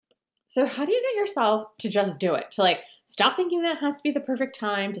So how do you get yourself to just do it? To like stop thinking that it has to be the perfect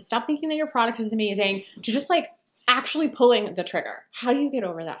time, to stop thinking that your product is amazing, to just like actually pulling the trigger. How do you get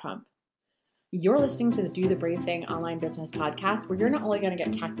over that hump? You're listening to the Do the Brave Thing online business podcast, where you're not only going to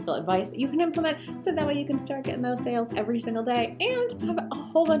get tactical advice that you can implement so that way you can start getting those sales every single day and have a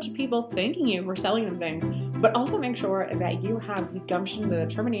whole bunch of people thanking you for selling them things, but also make sure that you have the gumption, the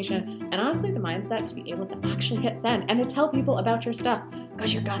determination, and honestly the mindset to be able to actually hit send and to tell people about your stuff,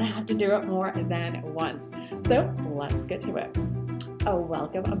 because you're going to have to do it more than once. So let's get to it. Oh,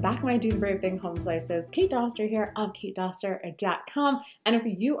 welcome back, my Do the Brave Thing home slices. Kate Doster here of katedoster.com. And if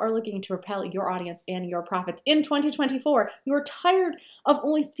you are looking to propel your audience and your profits in 2024, you're tired of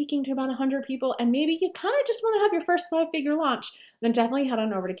only speaking to about 100 people, and maybe you kind of just want to have your first 5-figure launch, then definitely head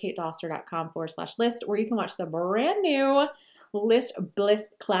on over to katedoster.com/list, where you can watch the brand new List Bliss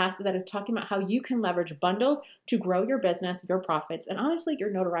class that is talking about how you can leverage bundles to grow your business, your profits, and honestly,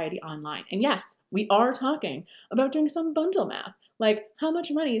 your notoriety online. And yes, we are talking about doing some bundle math. Like, how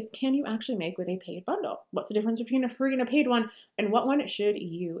much money can you actually make with a paid bundle? What's the difference between a free and a paid one? And what one should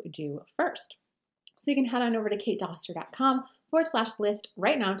you do first? So you can head on over to katedoster.com/list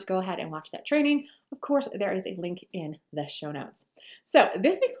right now to go ahead and watch that training. Of course, there is a link in the show notes. So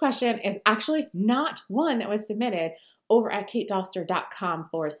this week's question is actually not one that was submitted over at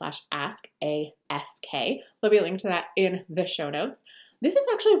katedoster.com/ask, A-S-K. There'll be a link to that in the show notes. This is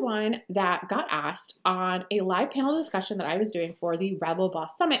actually one that got asked on a live panel discussion that I was doing for the Rebel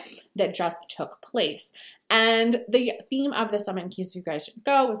Boss Summit that just took place. And the theme of the summit, in case you guys didn't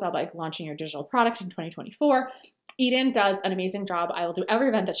go, was all about launching your digital product in 2024. Eden does an amazing job. I will do every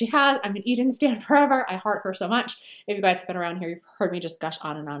event that she has. I'm an Eden stan forever. I heart her so much. If you guys have been around here, you've heard me just gush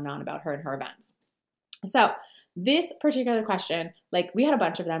on and on and on about her and her events. So this particular question, like we had a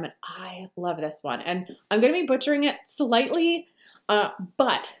bunch of them, and I love this one. And I'm going to be butchering it slightly,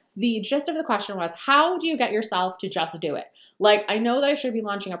 but the gist of the question was, how do you get yourself to just do it? Like, I know that I should be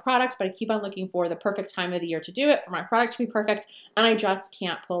launching a product, but I keep on looking for the perfect time of the year to do it, for my product to be perfect, and I just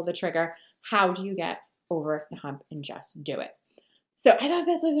can't pull the trigger. How do you get over the hump and just do it? So I thought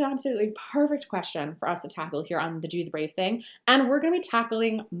this was an absolutely perfect question for us to tackle here on the Do the Brave Thing. And we're going to be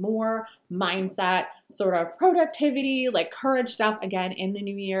tackling more mindset, sort of productivity, like courage stuff again in the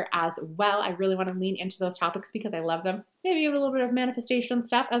new year as well. I really want to lean into those topics because I love them. Maybe a little bit of manifestation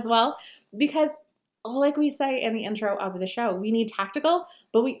stuff as well, because like we say in the intro of the show, we need tactical,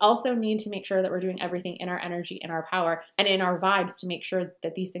 but we also need to make sure that we're doing everything in our energy, in our power, and in our vibes to make sure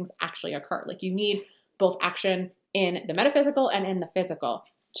that these things actually occur. Like, you need both action in the metaphysical and in the physical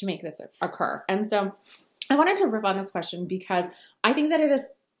to make this occur. And so I wanted to riff on this question because I think that it is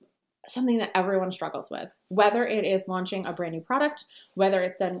something that everyone struggles with, whether it is launching a brand new product, whether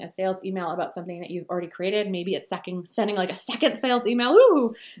it's sending a sales email about something that you've already created. Maybe it's sending like a second sales email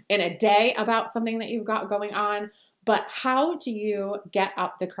in a day about something that you've got going on. But how do you get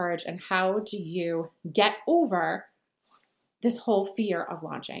up the courage, and how do you get over this whole fear of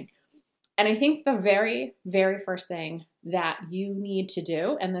launching? And I think the very, very first thing that you need to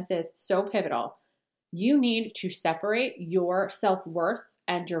do, and this is so pivotal, you need to separate your self-worth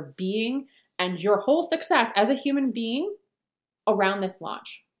and your being and your whole success as a human being around this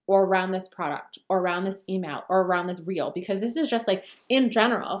launch, or around this product, or around this email, or around this reel, because this is just like, in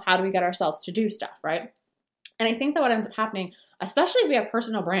general, how do we get ourselves to do stuff, right? And I think that what ends up happening, especially if we have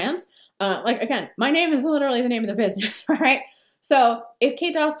personal brands, like, again, my name is literally the name of the business, right? So if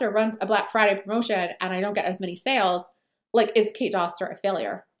Kate Doster runs a Black Friday promotion and I don't get as many sales, like, is Kate Doster a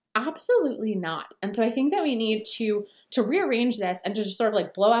failure? Absolutely not. And so I think that we need to rearrange this and to just sort of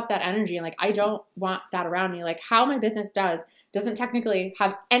like blow up that energy. And like, I don't want that around me. Like, how my business doesn't technically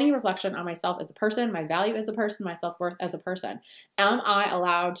have any reflection on myself as a person, my value as a person, my self-worth as a person. Am I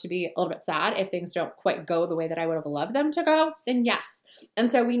allowed to be a little bit sad if things don't quite go the way that I would have loved them to go? Then yes. And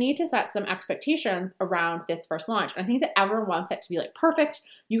so we need to set some expectations around this first launch. And I think that everyone wants it to be like perfect.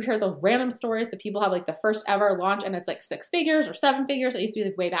 You hear those random stories that people have like the first ever launch and it's like 6 figures or 7 figures. It used to be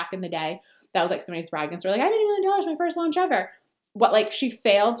like way back in the day. That was like somebody's bragging story. Like, I made $1 million, my first launch ever. What like she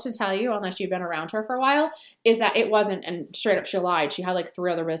failed to tell you, unless you've been around her for a while, is that it wasn't, and straight up she lied. She had like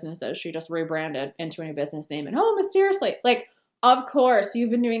 3 other businesses. She just rebranded into a new business name, and mysteriously, like, of course, you've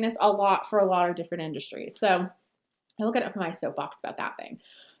been doing this a lot for a lot of different industries. So I will get up in my soapbox about that thing.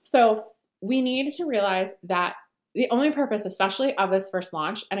 So we need to realize that the only purpose, especially of this first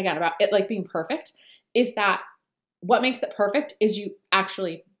launch, and again, about it like being perfect, is that what makes it perfect is you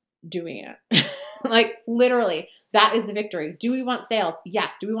actually doing it. Like, literally, that is the victory. Do we want sales?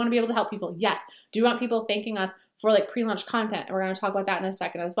 Yes. Do we want to be able to help people? Yes. Do we want people thanking us for like pre-launch content? And we're going to talk about that in a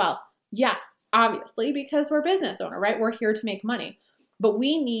second as well. Yes, obviously, because we're a business owner, right? We're here to make money. but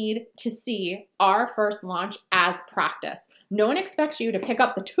we need to see our first launch as practice. No one expects you to pick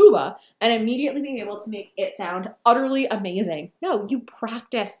up the tuba and immediately be able to make it sound utterly amazing. No, you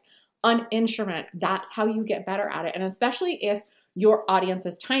practice an instrument. That's how you get better at it. And especially if your audience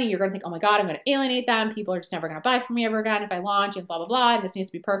is tiny, you're going to think, oh my God, I'm going to alienate them. People are just never going to buy from me ever again if I launch and blah, blah, blah. And this needs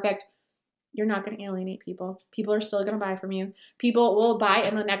to be perfect. You're not going to alienate people. People are still going to buy from you. People will buy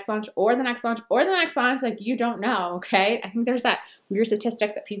in the next launch or the next launch or the next launch. Like, you don't know, okay? I think there's that weird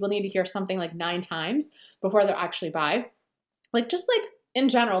statistic that people need to hear something like 9 times before they'll actually buy. Like, just like in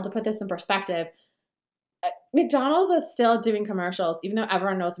general, to put this in perspective, McDonald's is still doing commercials, even though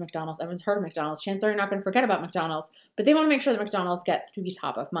everyone knows McDonald's. Everyone's heard of McDonald's. Chances are you're not going to forget about McDonald's, but they want to make sure that McDonald's gets to be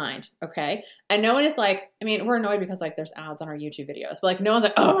top of mind, okay? And no one is like, I mean, we're annoyed because like there's ads on our YouTube videos, but like no one's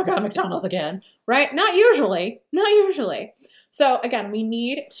like, oh my God, McDonald's again, right? Not usually. So again, we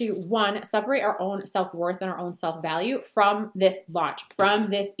need to, 1, separate our own self-worth and our own self-value from this launch, from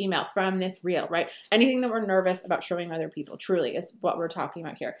this email, from this reel, right? Anything that we're nervous about showing other people truly is what we're talking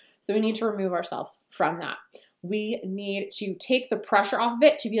about here. So we need to remove ourselves from that. We need to take the pressure off of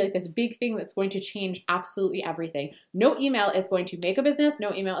it to be like this big thing that's going to change absolutely everything. No email is going to make a business.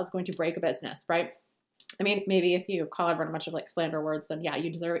 No email is going to break a business, right? I mean, maybe if you call everyone a bunch of like slander words, then yeah,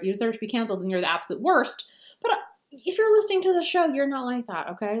 you deserve to be canceled and you're the absolute worst. But if you're listening to the show, you're not like that,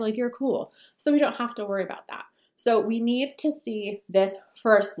 okay? Like, you're cool. So we don't have to worry about that. So we need to see this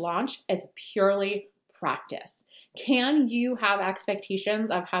first launch as purely practice. Can you have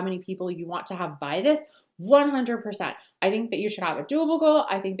expectations of how many people you want to have buy this? 100%. I think that you should have a doable goal.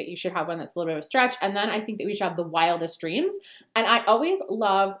 I think that you should have one that's a little bit of a stretch. And then I think that we should have the wildest dreams. And I always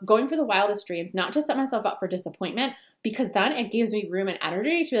love going for the wildest dreams, not to set myself up for disappointment, because then it gives me room and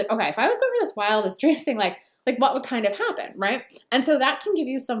energy to be like, okay, if I was going for this wildest dreams thing, like what would kind of happen, right? And so that can give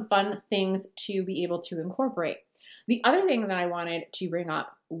you some fun things to be able to incorporate. The other thing that I wanted to bring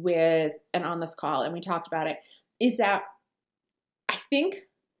up with and on this call, and we talked about it, is that I think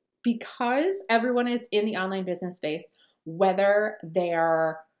because everyone is in the online business space, whether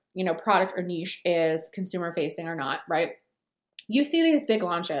their, product or niche is consumer facing or not, right? You see these big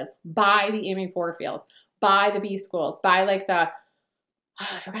launches by the Amy Porterfields, by the B schools, by like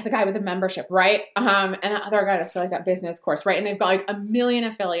I forgot the guy with the membership, right? And the other guy that's got like that business course, right? And they've got like 1 million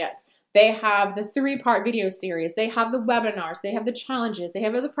affiliates. They have the 3-part video series. They have the webinars. They have the challenges. They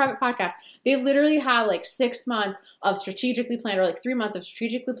have the private podcast. They literally have like 6 months of strategically planned, or like 3 months of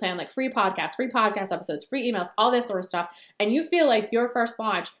strategically planned, like free podcast episodes, free emails, all this sort of stuff. And you feel like your first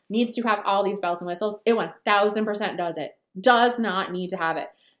launch needs to have all these bells and whistles. It 1000% does it. Does not need to have it.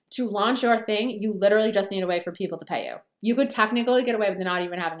 To launch your thing, you literally just need a way for people to pay you. You could technically get away with not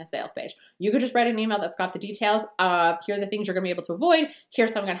even having a sales page. You could just write an email that's got the details of here are the things you're going to be able to avoid.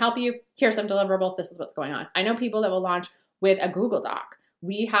 Here's how I'm going to help you. Here's some deliverables. This is what's going on. I know people that will launch with a Google Doc.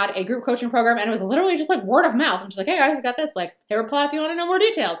 We had a group coaching program and it was literally just like word of mouth. I'm just like, hey guys, we got this. Like, hey, reply if you want to know more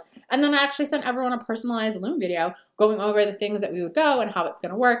details. And then I actually sent everyone a personalized Loom video going over the things that we would go and how it's going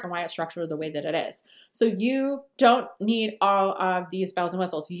to work and why it's structured the way that it is. So you don't need all of these bells and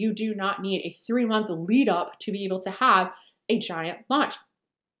whistles. You do not need a 3-month lead up to be able to have a giant launch.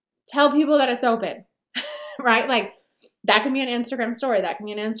 Tell people that it's open, right? Like, that can be an Instagram story. That can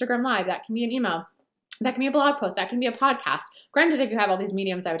be an Instagram live. That can be an email. That can be a blog post. That can be a podcast. Granted, if you have all these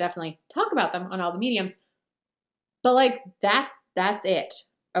mediums, I would definitely talk about them on all the mediums. But like that's it.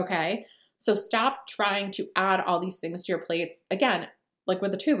 Okay. So stop trying to add all these things to your plates. Again, like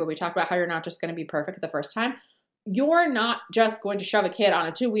with the tuba, we talked about how you're not just going to be perfect the first time. You're not just going to shove a kid on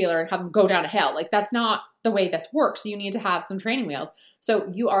a 2-wheeler and have them go down a hill. Like, that's not the way this works. You need to have some training wheels. So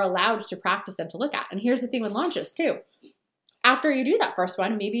you are allowed to practice and to look at. And here's the thing with launches too. After you do that first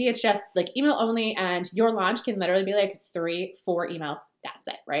one, maybe it's just like email only, and your launch can literally be like 3-4 emails. That's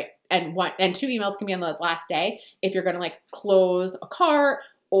it, right? And 2 emails can be on the last day if you're going to like close a cart,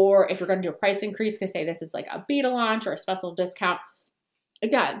 or if you're going to do a price increase because say this is like a beta launch or a special discount.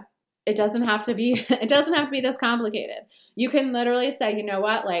 Again, it doesn't have to be this complicated. You can literally say, you know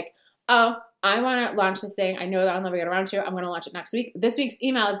what, like, oh, I want to launch this thing. I know that I'll never get around to it. I'm going to launch it next week. This week's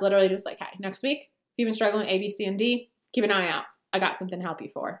email is literally just like, hey, next week, if you've been struggling with A, B, C, and D, keep an eye out. I got something to help you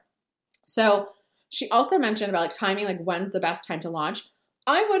for. So she also mentioned about like timing, like when's the best time to launch.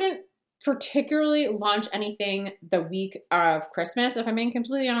 I wouldn't particularly launch anything the week of Christmas, if I'm being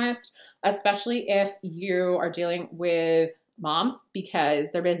completely honest, especially if you are dealing with moms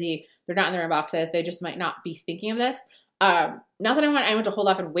because they're busy, they're not in their inboxes, they just might not be thinking of this. Not that I want anyone to hold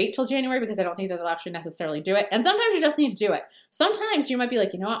off and wait till January because I don't think that they'll actually necessarily do it. And sometimes you just need to do it. Sometimes you might be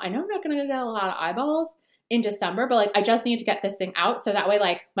like, you know what, I know I'm not going to get a lot of eyeballs in December, but like I just need to get this thing out so that way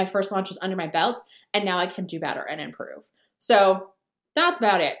like my first launch is under my belt and now I can do better and improve. So That's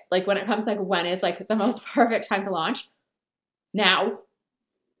about it. Like when it comes like when is like the most perfect time to launch? Now,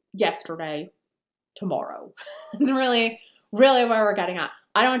 yesterday, tomorrow. It's really, really where we're getting at.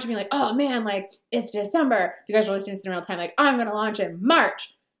 I don't want you to be like, oh man, like it's December. You guys are listening to this in real time. Like I'm going to launch in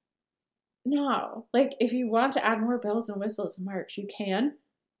March. No, like if you want to add more bells and whistles in March, you can,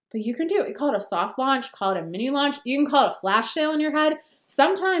 but you can do it. You call it a soft launch, call it a mini launch. You can call it a flash sale in your head.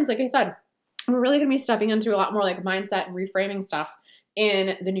 Sometimes, like I said, we're really going to be stepping into a lot more like mindset and reframing stuff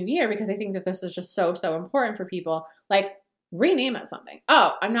in the new year because I think that this is just so, so important for people. Like rename it something.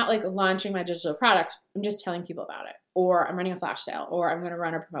 Oh, I'm not like launching my digital product. I'm just telling people about it. Or I'm running a flash sale, or I'm going to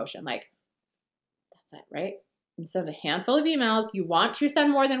run a promotion. Like that's it, right? Instead of a handful of emails, you want to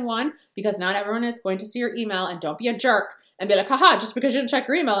send more than one because not everyone is going to see your email, and don't be a jerk and be like, haha, just because you didn't check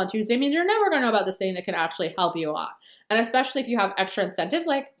your email on Tuesday means you're never going to know about this thing that can actually help you a lot. And especially if you have extra incentives,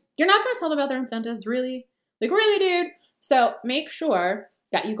 like you're not going to tell them about their incentives, really? Like really, dude? So make sure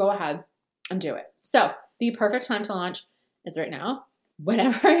that you go ahead and do it. So the perfect time to launch is right now.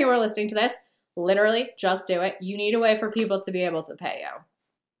 Whenever you are listening to this, literally just do it. You need a way for people to be able to pay you.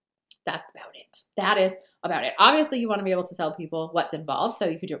 That's about it. That is about it. Obviously, you want to be able to tell people what's involved, so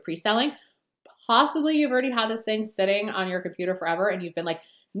you could do a pre-selling. Possibly you've already had this thing sitting on your computer forever and you've been like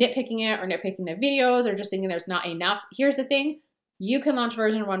nitpicking it or nitpicking the videos or just thinking there's not enough. Here's the thing. You can launch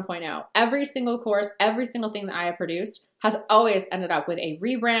version 1.0. Every single course, every single thing that I have produced has always ended up with a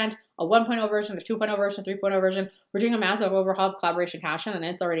rebrand, a 1.0 version, a 2.0 version, a 3.0 version. We're doing a massive overhaul of Collaboration Cash-In, and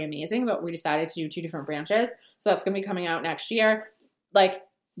it's already amazing, but we decided to do 2 different branches. So that's going to be coming out next year. Like,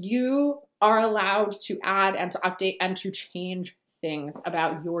 you are allowed to add and to update and to change things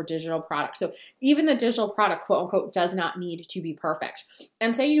about your digital product. So even the digital product, quote unquote, does not need to be perfect.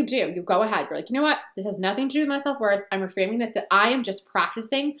 And say you do, you go ahead, you're like, you know what? This has nothing to do with my self-worth. I'm reframing that I am just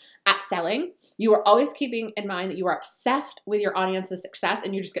practicing at selling. You are always keeping in mind that you are obsessed with your audience's success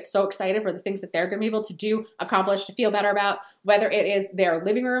and you just get so excited for the things that they're going to be able to do, accomplish, to feel better about, whether it is their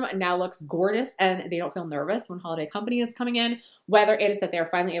living room and now looks gorgeous and they don't feel nervous when holiday company is coming in, whether it is that they're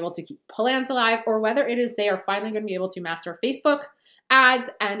finally able to keep plans alive, or whether it is they are finally going to be able to master Facebook ads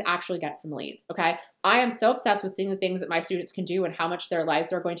and actually get some leads, okay? I am so obsessed with seeing the things that my students can do and how much their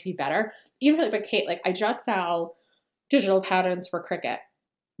lives are going to be better. Even like, Kate, like I just sell digital patterns for Cricut.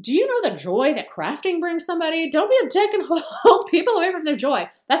 Do you know the joy that crafting brings somebody? Don't be a dick and hold people away from their joy.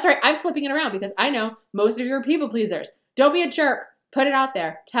 That's right, I'm flipping it around because I know most of you are people pleasers. Don't be a jerk. Put it out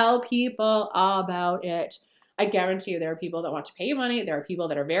there. Tell people about it. I guarantee you there are people that want to pay you money. There are people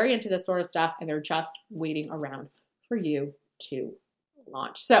that are very into this sort of stuff and they're just waiting around for you to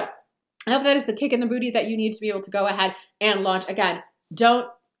launch. So I hope that is the kick in the booty that you need to be able to go ahead and launch. Again, don't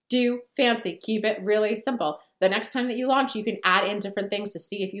do fancy. Keep it really simple. The next time that you launch, you can add in different things to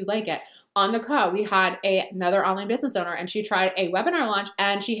see if you like it. On the call, we had another online business owner and she tried a webinar launch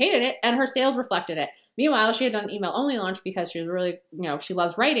and she hated it and her sales reflected it. Meanwhile, she had done an email only launch because she's really, she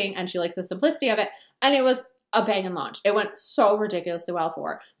loves writing and she likes the simplicity of it. And it was a banging launch. It went so ridiculously well for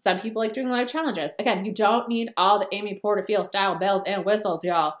her. Some people like doing live challenges. Again, you don't need all the Amy Porterfield style bells and whistles,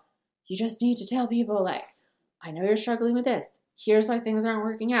 y'all. You just need to tell people like, I know you're struggling with this. Here's why things aren't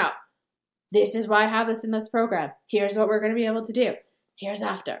working out. This is why I have this in this program. Here's what we're going to be able to do. Here's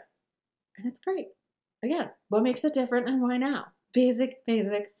after. And it's great. Again, what makes it different and why now? Basic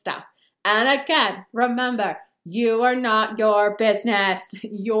stuff. And again, remember, you are not your business.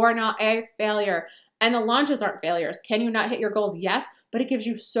 You're not a failure. And the launches aren't failures. Can you not hit your goals? Yes, but it gives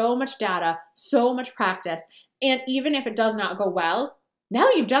you so much data, so much practice. And even if it does not go well, now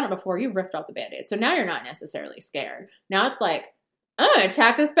that you've done it before, you've ripped off the Band-Aid. So now you're not necessarily scared. Now it's like, I'm going to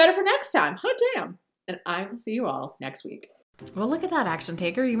attack this better for next time. Hot damn. And I will see you all next week. Well, look at that, action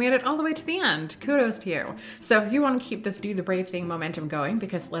taker. You made it all the way to the end. Kudos to you. So if you want to keep this do the brave thing momentum going,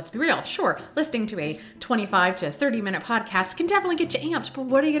 because let's be real, sure, listening to a 25 to 30 minute podcast can definitely get you amped, but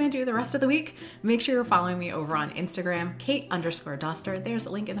what are you going to do the rest of the week? Make sure you're following me over on Instagram, Kate_Doster. There's a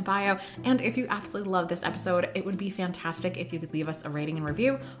link in the bio. And if you absolutely love this episode, it would be fantastic if you could leave us a rating and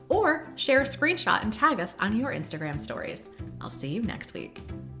review or share a screenshot and tag us on your Instagram stories. I'll see you next week.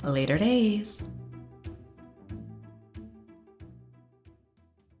 Later days.